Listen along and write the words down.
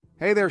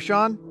Hey there,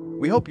 Sean.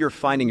 We hope you're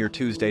finding your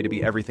Tuesday to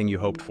be everything you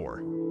hoped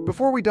for.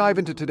 Before we dive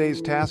into today's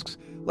tasks,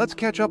 let's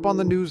catch up on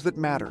the news that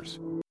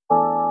matters.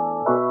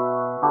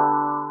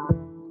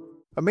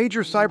 A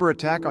major cyber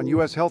attack on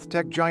U.S. health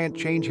tech giant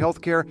Change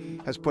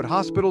Healthcare has put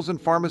hospitals and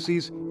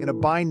pharmacies in a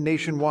bind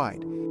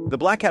nationwide. The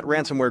Black Hat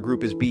ransomware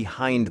group is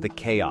behind the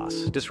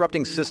chaos,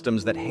 disrupting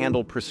systems that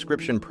handle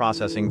prescription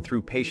processing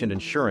through patient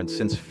insurance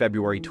since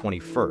February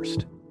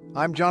 21st.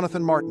 I'm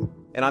Jonathan Martin.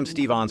 And I'm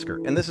Steve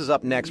Onsker, and this is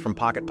up next from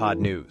Pocket Pod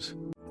News.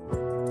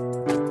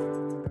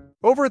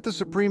 Over at the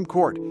Supreme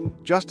Court,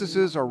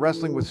 justices are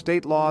wrestling with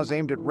state laws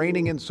aimed at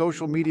reining in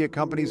social media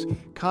companies'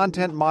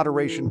 content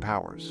moderation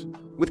powers.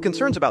 With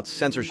concerns about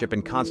censorship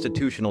and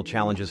constitutional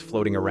challenges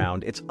floating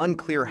around, it's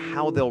unclear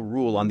how they'll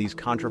rule on these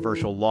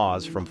controversial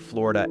laws from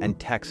Florida and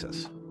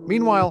Texas.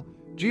 Meanwhile,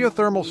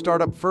 geothermal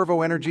startup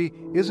Fervo Energy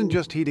isn't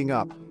just heating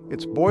up.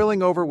 It's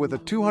boiling over with a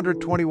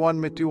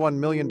 $221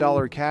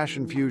 million cash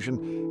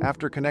infusion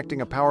after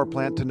connecting a power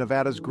plant to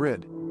Nevada's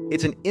grid.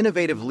 It's an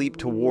innovative leap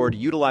toward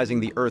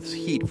utilizing the Earth's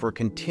heat for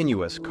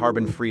continuous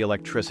carbon-free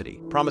electricity,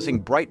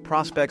 promising bright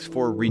prospects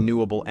for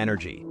renewable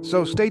energy.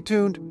 So stay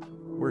tuned.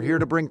 We're here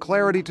to bring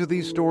clarity to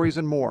these stories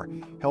and more,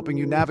 helping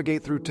you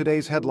navigate through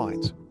today's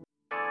headlines.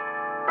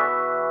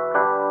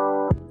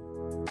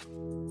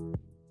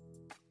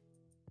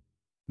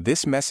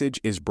 This message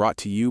is brought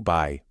to you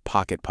by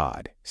Pocket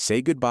Pod.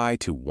 Say goodbye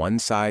to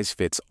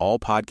one-size-fits-all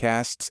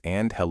podcasts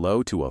and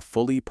hello to a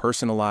fully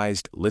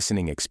personalized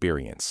listening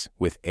experience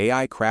with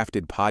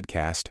AI-crafted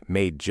podcast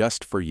made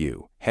just for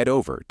you. Head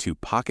over to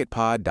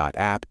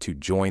pocketpod.app to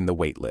join the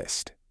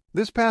waitlist.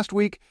 This past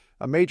week,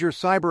 a major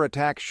cyber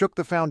attack shook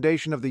the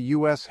foundation of the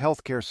U.S.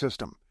 healthcare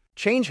system.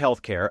 Change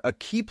Healthcare, a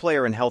key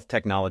player in health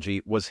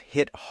technology, was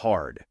hit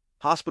hard.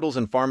 Hospitals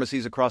and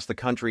pharmacies across the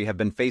country have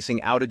been facing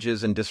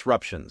outages and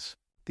disruptions.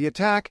 The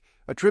attack,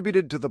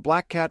 attributed to the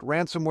Black Cat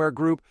ransomware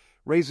group,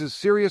 raises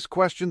serious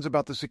questions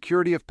about the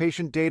security of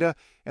patient data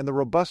and the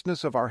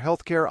robustness of our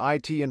healthcare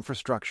IT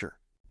infrastructure.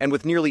 And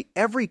with nearly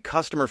every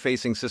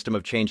customer-facing system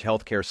of Change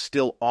Healthcare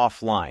still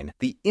offline,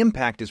 the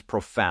impact is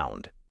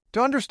profound.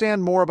 To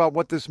understand more about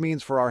what this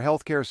means for our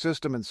healthcare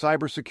system and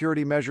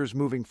cybersecurity measures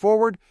moving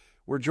forward,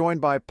 we're joined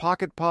by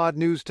Pocket Pod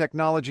News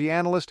technology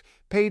analyst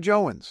Paige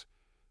Owens.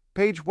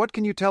 Paige, what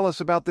can you tell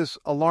us about this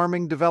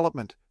alarming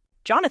development?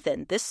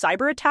 Jonathan, this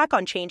cyber attack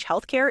on Change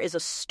Healthcare is a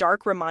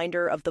stark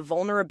reminder of the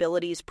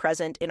vulnerabilities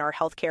present in our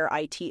healthcare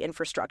IT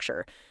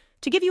infrastructure.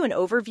 To give you an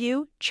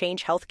overview,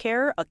 Change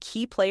Healthcare, a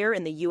key player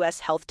in the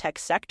U.S. health tech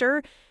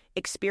sector,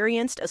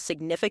 experienced a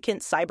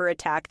significant cyber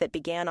attack that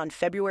began on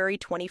February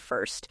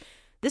 21st.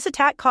 This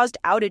attack caused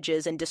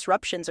outages and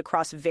disruptions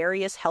across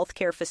various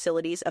healthcare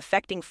facilities,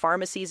 affecting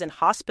pharmacies and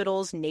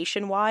hospitals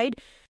nationwide.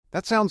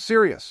 That sounds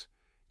serious.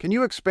 Can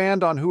you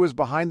expand on who is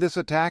behind this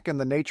attack and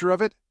the nature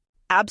of it?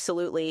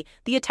 Absolutely.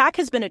 The attack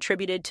has been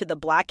attributed to the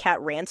Black Cat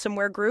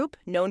ransomware group,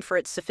 known for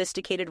its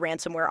sophisticated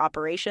ransomware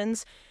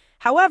operations.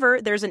 However,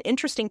 there's an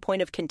interesting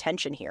point of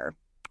contention here.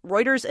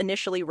 Reuters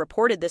initially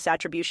reported this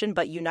attribution,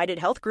 but United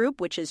Health Group,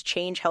 which is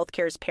Change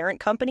Healthcare's parent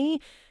company,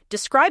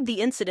 described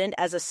the incident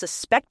as a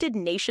suspected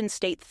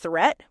nation-state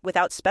threat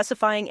without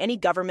specifying any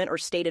government or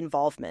state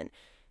involvement.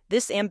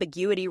 This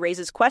ambiguity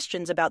raises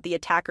questions about the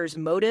attacker's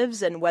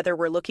motives and whether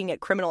we're looking at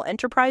criminal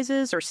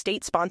enterprises or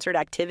state-sponsored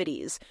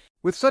activities.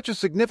 With such a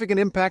significant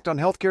impact on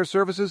healthcare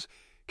services,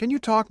 can you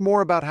talk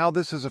more about how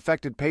this has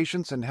affected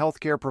patients and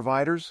healthcare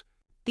providers?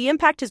 The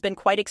impact has been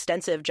quite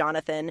extensive,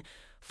 Jonathan.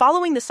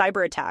 Following the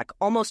cyber attack,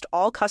 almost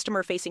all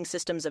customer-facing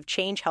systems of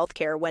Change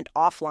Healthcare went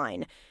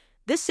offline.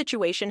 This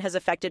situation has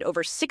affected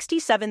over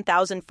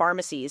 67,000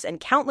 pharmacies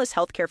and countless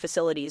healthcare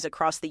facilities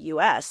across the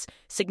U.S.,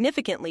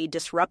 significantly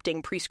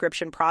disrupting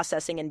prescription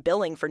processing and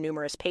billing for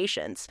numerous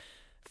patients.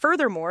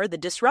 Furthermore, the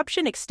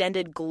disruption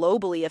extended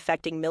globally,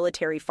 affecting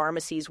military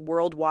pharmacies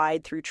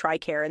worldwide through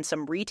TRICARE and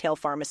some retail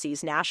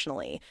pharmacies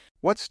nationally.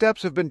 What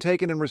steps have been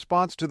taken in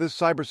response to this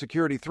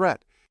cybersecurity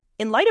threat?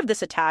 In light of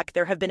this attack,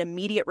 there have been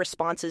immediate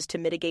responses to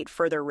mitigate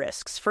further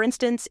risks. For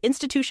instance,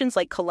 institutions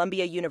like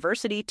Columbia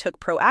University took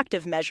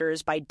proactive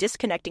measures by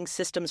disconnecting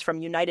systems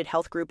from United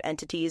Health Group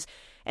entities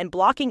and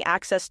blocking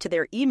access to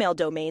their email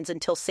domains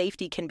until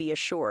safety can be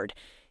assured.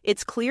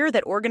 It's clear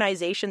that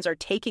organizations are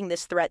taking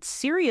this threat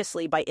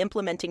seriously by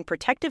implementing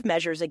protective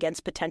measures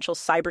against potential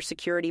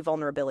cybersecurity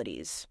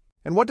vulnerabilities.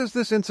 And what does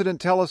this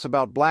incident tell us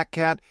about Black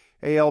Cat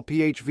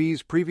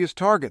ALPHV's previous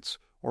targets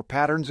or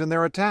patterns in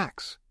their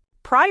attacks?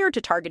 Prior to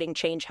targeting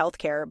Change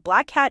Healthcare,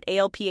 Black Hat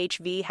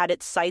ALPHV had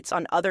its sights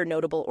on other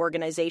notable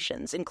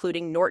organizations,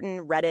 including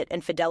Norton, Reddit,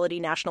 and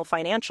Fidelity National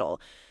Financial.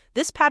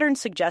 This pattern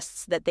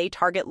suggests that they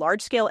target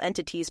large-scale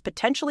entities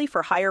potentially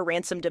for higher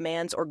ransom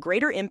demands or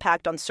greater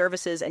impact on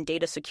services and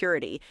data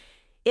security.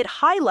 It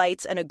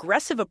highlights an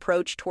aggressive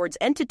approach towards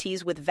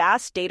entities with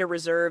vast data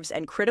reserves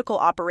and critical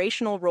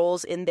operational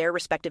roles in their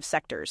respective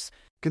sectors.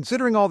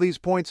 Considering all these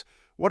points,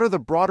 what are the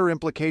broader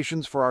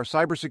implications for our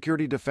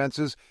cybersecurity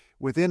defenses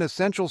within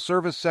essential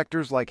service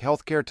sectors like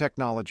healthcare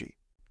technology?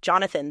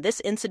 Jonathan,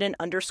 this incident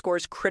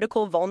underscores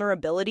critical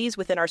vulnerabilities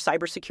within our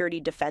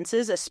cybersecurity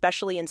defenses,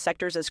 especially in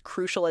sectors as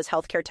crucial as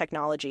healthcare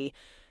technology.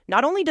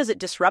 Not only does it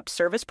disrupt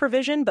service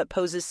provision, but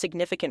poses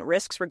significant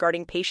risks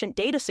regarding patient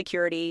data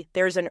security,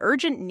 there's an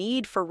urgent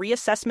need for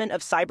reassessment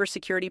of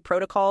cybersecurity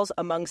protocols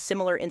among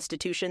similar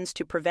institutions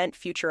to prevent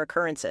future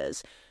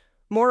occurrences.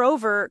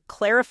 Moreover,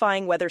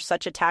 clarifying whether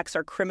such attacks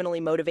are criminally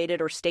motivated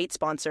or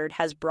state-sponsored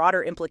has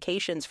broader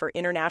implications for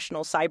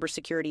international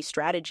cybersecurity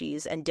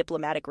strategies and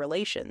diplomatic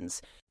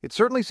relations. It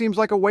certainly seems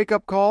like a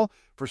wake-up call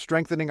for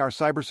strengthening our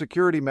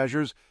cybersecurity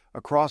measures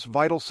across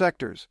vital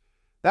sectors.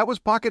 That was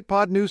Pocket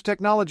Pod News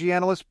technology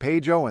analyst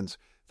Paige Owens.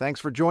 Thanks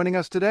for joining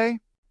us today.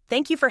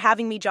 Thank you for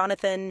having me,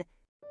 Jonathan.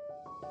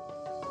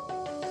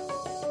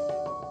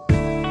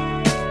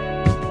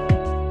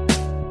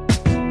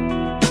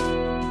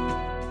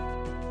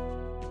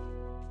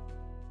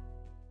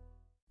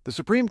 The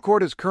Supreme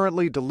Court is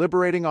currently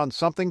deliberating on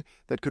something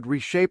that could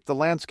reshape the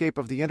landscape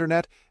of the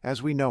Internet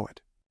as we know it.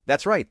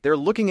 That's right. They're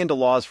looking into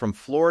laws from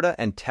Florida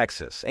and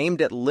Texas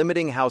aimed at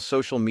limiting how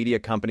social media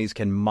companies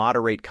can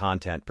moderate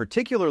content,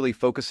 particularly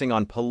focusing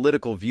on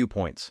political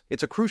viewpoints.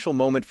 It's a crucial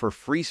moment for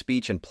free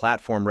speech and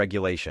platform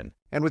regulation.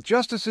 And with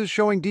justices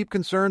showing deep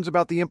concerns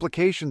about the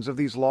implications of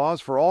these laws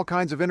for all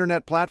kinds of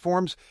Internet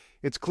platforms,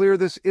 it's clear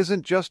this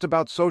isn't just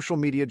about social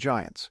media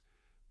giants.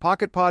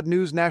 Pocket Pod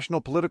News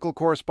national political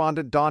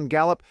correspondent Don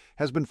Gallup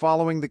has been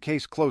following the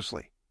case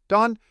closely.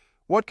 Don,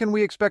 what can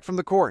we expect from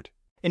the court?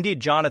 Indeed,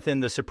 Jonathan,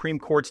 the Supreme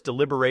Court's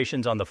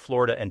deliberations on the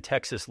Florida and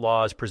Texas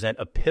laws present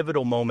a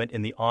pivotal moment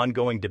in the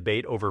ongoing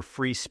debate over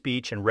free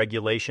speech and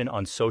regulation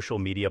on social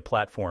media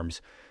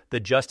platforms. The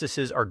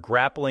justices are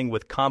grappling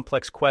with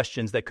complex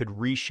questions that could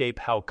reshape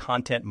how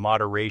content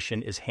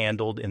moderation is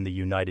handled in the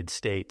United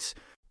States.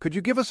 Could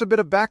you give us a bit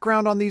of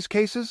background on these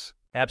cases?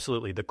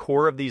 Absolutely. The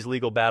core of these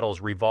legal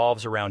battles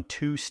revolves around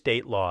two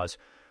state laws,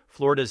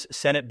 Florida's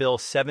Senate Bill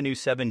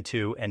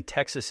 7272 and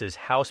Texas's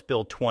House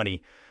Bill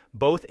 20,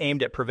 both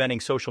aimed at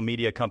preventing social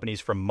media companies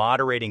from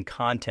moderating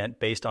content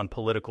based on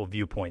political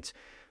viewpoints.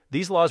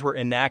 These laws were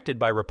enacted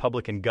by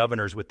Republican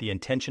governors with the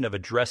intention of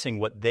addressing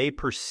what they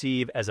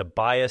perceive as a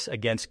bias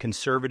against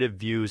conservative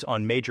views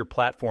on major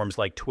platforms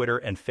like Twitter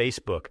and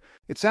Facebook.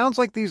 It sounds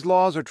like these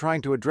laws are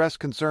trying to address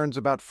concerns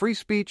about free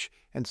speech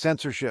and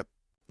censorship.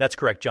 That's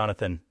correct,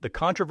 Jonathan. The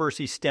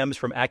controversy stems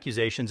from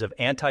accusations of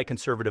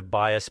anti-conservative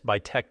bias by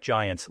tech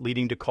giants,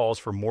 leading to calls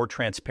for more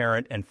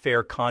transparent and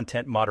fair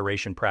content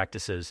moderation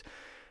practices.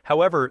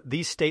 However,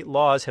 these state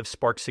laws have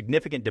sparked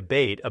significant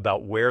debate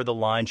about where the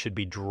line should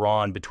be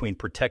drawn between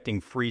protecting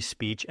free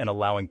speech and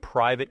allowing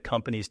private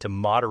companies to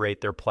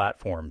moderate their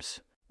platforms.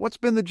 What's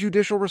been the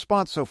judicial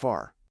response so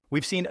far?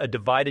 We've seen a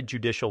divided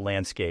judicial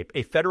landscape.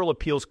 A federal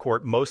appeals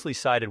court mostly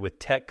sided with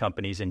tech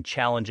companies in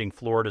challenging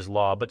Florida's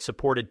law, but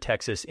supported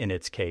Texas in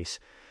its case.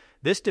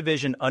 This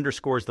division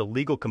underscores the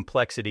legal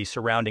complexity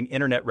surrounding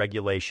Internet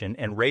regulation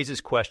and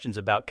raises questions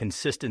about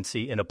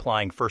consistency in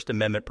applying First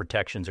Amendment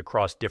protections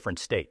across different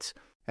states.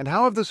 And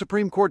how have the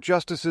Supreme Court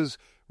justices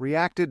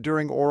reacted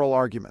during oral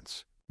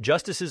arguments?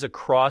 Justices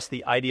across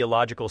the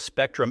ideological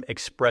spectrum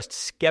expressed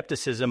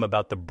skepticism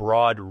about the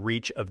broad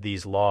reach of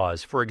these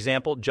laws. For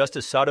example,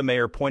 Justice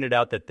Sotomayor pointed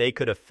out that they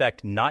could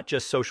affect not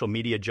just social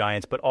media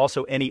giants, but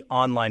also any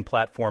online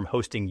platform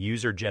hosting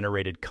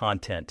user-generated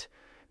content.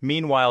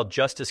 Meanwhile,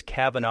 Justice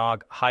Kavanaugh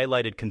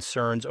highlighted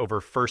concerns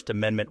over First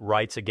Amendment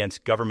rights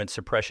against government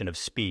suppression of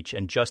speech,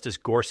 and Justice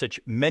Gorsuch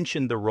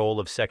mentioned the role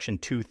of Section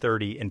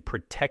 230 in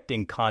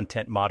protecting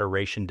content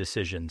moderation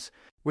decisions.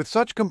 With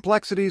such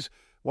complexities,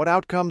 what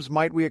outcomes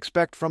might we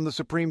expect from the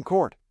Supreme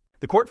Court?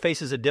 The court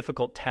faces a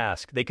difficult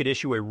task. They could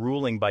issue a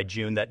ruling by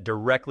June that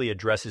directly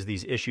addresses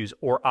these issues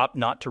or opt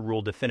not to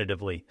rule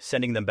definitively,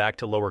 sending them back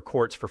to lower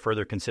courts for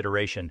further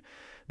consideration.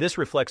 This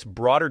reflects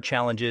broader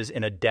challenges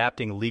in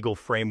adapting legal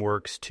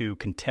frameworks to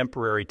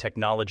contemporary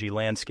technology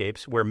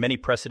landscapes where many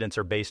precedents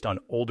are based on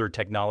older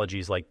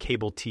technologies like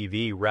cable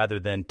TV rather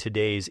than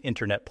today's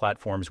internet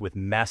platforms with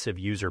massive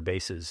user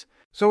bases.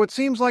 So it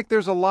seems like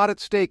there's a lot at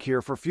stake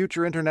here for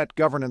future Internet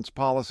governance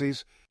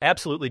policies.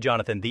 Absolutely,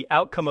 Jonathan. The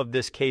outcome of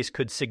this case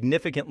could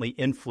significantly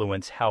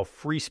influence how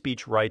free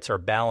speech rights are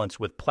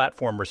balanced with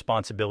platform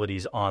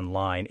responsibilities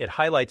online. It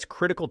highlights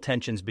critical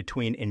tensions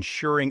between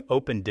ensuring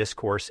open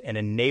discourse and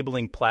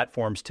enabling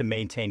platforms to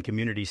maintain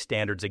community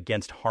standards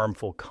against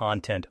harmful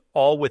content,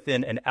 all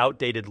within an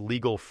outdated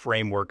legal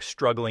framework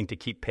struggling to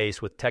keep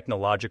pace with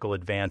technological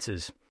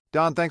advances.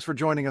 Don, thanks for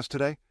joining us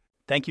today.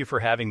 Thank you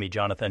for having me,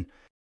 Jonathan.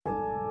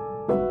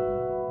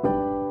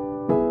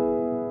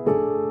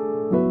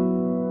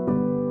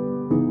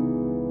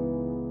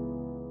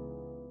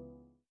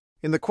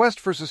 In the quest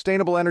for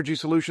sustainable energy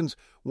solutions,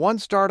 one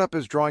startup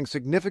is drawing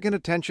significant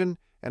attention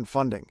and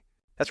funding.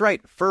 That's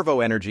right.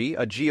 Fervo Energy,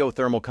 a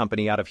geothermal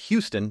company out of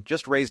Houston,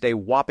 just raised a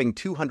whopping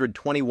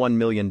 $221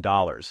 million.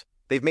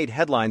 They've made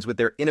headlines with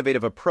their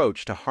innovative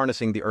approach to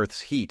harnessing the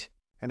Earth's heat.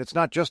 And it's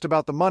not just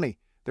about the money.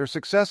 Their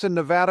success in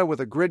Nevada with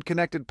a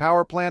grid-connected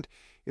power plant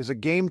is a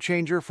game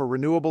changer for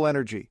renewable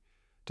energy.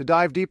 To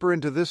dive deeper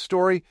into this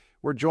story,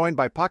 we're joined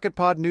by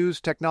PocketPod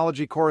News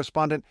technology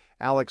correspondent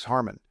Alex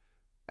Harmon.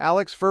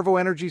 Alex, Fervo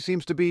Energy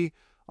seems to be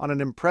on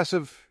an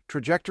impressive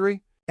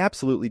trajectory.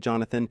 Absolutely,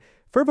 Jonathan.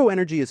 Fervo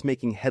Energy is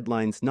making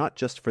headlines not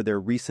just for their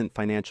recent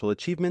financial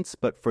achievements,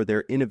 but for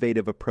their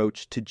innovative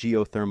approach to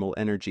geothermal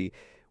energy.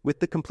 With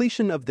the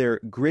completion of their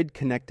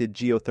grid-connected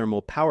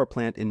geothermal power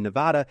plant in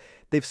Nevada,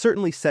 they've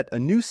certainly set a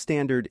new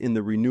standard in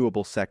the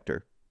renewable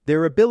sector.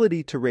 Their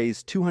ability to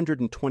raise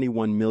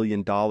 $221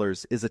 million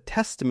is a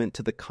testament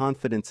to the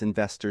confidence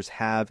investors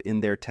have in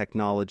their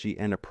technology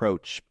and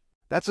approach.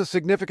 That's a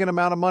significant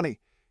amount of money.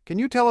 Can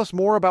you tell us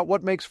more about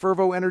what makes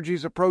Fervo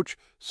Energy's approach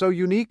so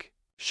unique?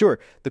 Sure,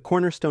 the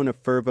cornerstone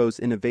of Fervo's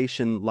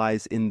innovation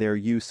lies in their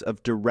use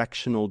of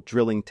directional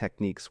drilling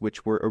techniques,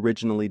 which were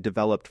originally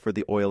developed for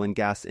the oil and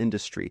gas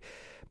industry.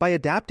 By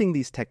adapting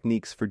these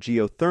techniques for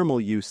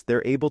geothermal use,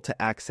 they're able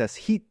to access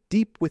heat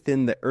deep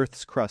within the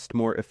Earth's crust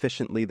more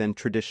efficiently than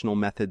traditional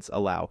methods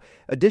allow.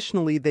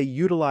 Additionally, they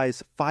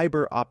utilize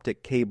fiber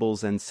optic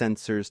cables and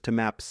sensors to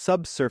map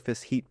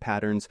subsurface heat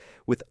patterns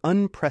with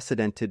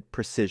unprecedented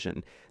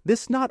precision.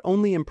 This not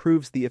only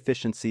improves the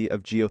efficiency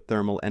of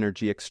geothermal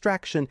energy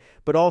extraction,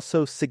 but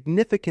also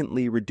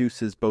significantly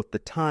reduces both the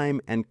time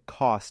and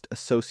cost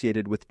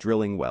associated with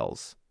drilling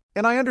wells.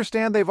 And I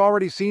understand they've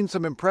already seen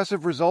some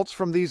impressive results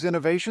from these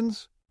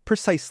innovations?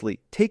 Precisely.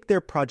 Take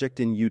their project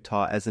in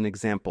Utah as an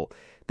example.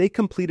 They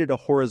completed a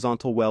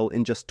horizontal well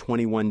in just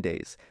 21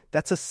 days.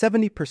 That's a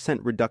 70%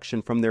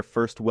 reduction from their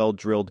first well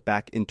drilled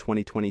back in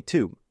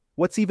 2022.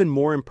 What's even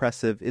more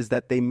impressive is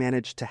that they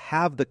managed to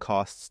halve the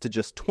costs to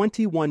just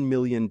 $21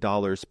 million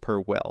per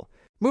well.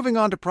 Moving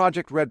on to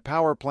Project Red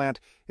Power Plant,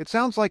 it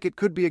sounds like it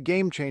could be a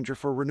game changer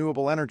for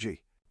renewable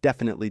energy.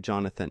 Definitely,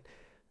 Jonathan.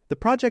 The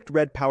Project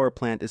Red Power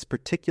Plant is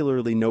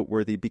particularly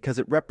noteworthy because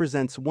it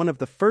represents one of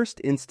the first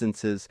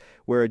instances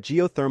where a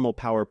geothermal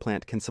power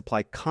plant can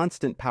supply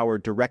constant power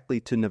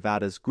directly to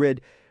Nevada's grid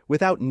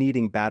without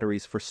needing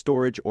batteries for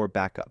storage or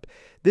backup.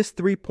 This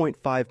 3.5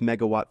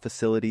 megawatt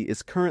facility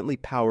is currently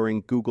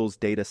powering Google's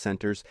data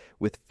centers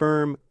with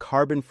firm,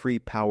 carbon-free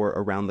power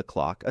around the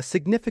clock, a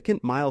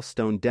significant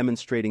milestone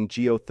demonstrating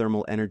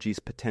geothermal energy's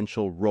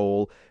potential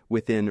role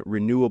within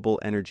renewable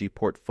energy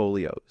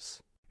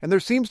portfolios. And there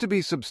seems to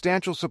be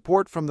substantial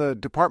support from the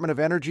Department of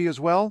Energy as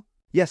well?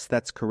 Yes,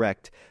 that's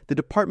correct. The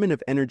Department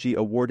of Energy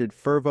awarded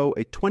Fervo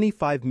a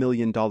 $25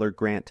 million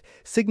grant,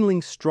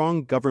 signaling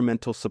strong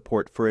governmental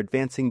support for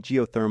advancing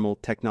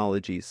geothermal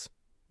technologies.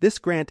 This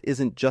grant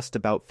isn't just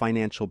about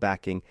financial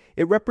backing.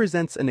 It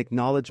represents an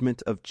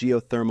acknowledgement of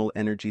geothermal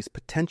energy's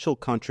potential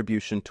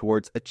contribution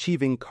towards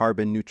achieving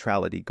carbon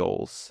neutrality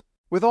goals.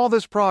 With all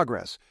this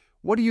progress,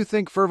 what do you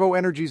think Fervo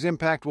Energy's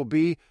impact will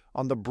be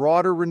on the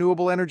broader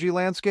renewable energy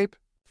landscape?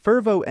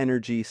 Fervo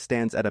Energy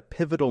stands at a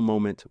pivotal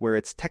moment where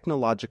its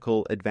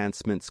technological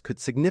advancements could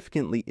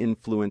significantly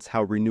influence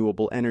how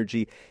renewable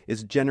energy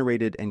is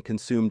generated and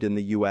consumed in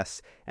the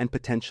U.S. and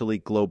potentially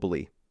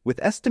globally. With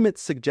estimates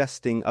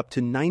suggesting up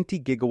to 90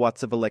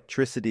 gigawatts of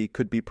electricity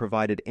could be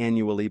provided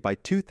annually by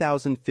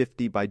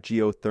 2050 by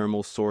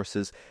geothermal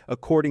sources,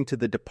 according to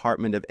the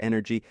Department of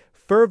Energy,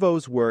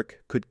 Fervo's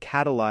work could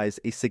catalyze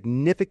a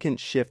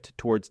significant shift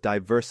towards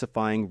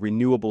diversifying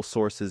renewable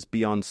sources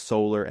beyond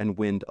solar and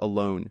wind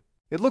alone.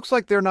 It looks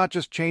like they're not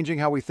just changing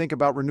how we think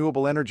about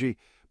renewable energy,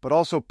 but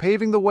also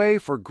paving the way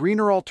for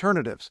greener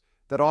alternatives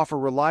that offer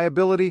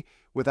reliability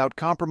without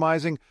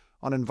compromising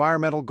on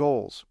environmental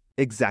goals.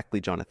 Exactly,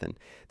 Jonathan.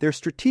 Their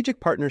strategic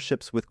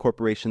partnerships with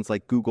corporations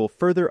like Google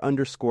further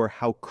underscore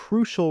how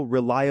crucial,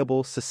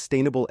 reliable,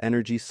 sustainable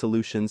energy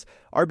solutions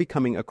are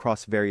becoming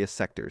across various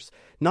sectors,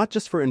 not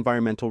just for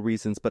environmental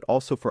reasons, but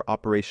also for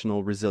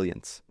operational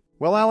resilience.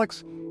 Well,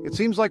 Alex, it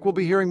seems like we'll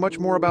be hearing much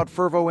more about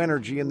Fervo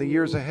Energy in the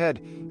years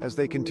ahead as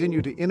they continue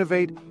to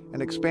innovate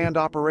and expand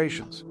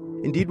operations.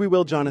 Indeed we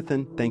will,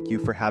 Jonathan. Thank you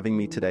for having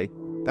me today.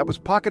 That was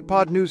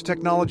PocketPod News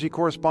technology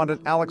correspondent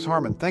Alex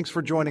Harmon. Thanks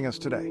for joining us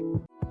today.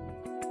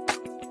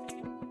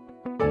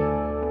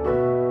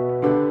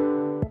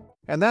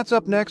 And that's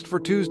up next for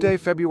Tuesday,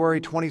 February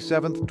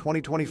 27th,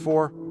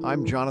 2024.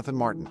 I'm Jonathan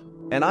Martin.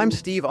 And I'm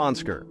Steve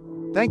Onsker.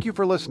 Thank you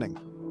for listening.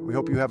 We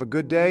hope you have a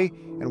good day,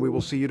 and we will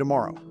see you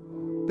tomorrow.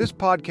 This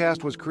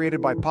podcast was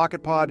created by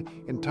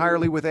PocketPod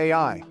entirely with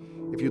AI.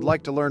 If you'd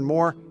like to learn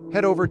more,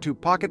 head over to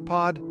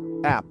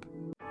PocketPod app.